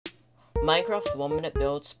Minecraft 1 minute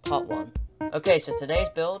builds part 1. Okay, so today's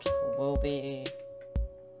build will be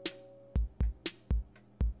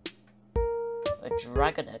a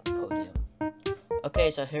dragon egg podium.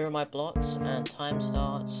 Okay, so here are my blocks and time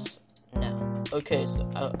starts now. Okay, so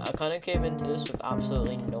I kind of came into this with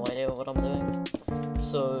absolutely no idea what I'm doing.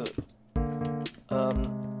 So,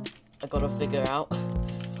 I gotta figure out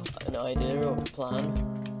an idea or a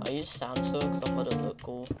plan. I used sandstone because I thought it looked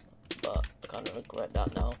cool, but I kind of regret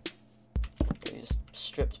that now. I used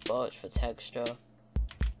stripped birch for texture.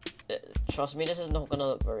 Trust me, this is not gonna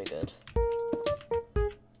look very good.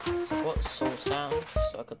 So I got soul sand,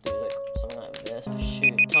 so I could do like something like this.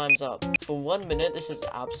 Shoot, time's up. For 1 minute, this is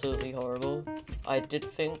absolutely horrible. I did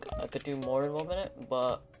think I could do more in 1 minute,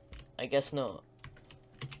 but I guess not.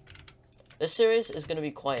 This series is gonna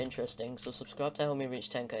be quite interesting, so subscribe to help me reach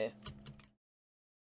 10k.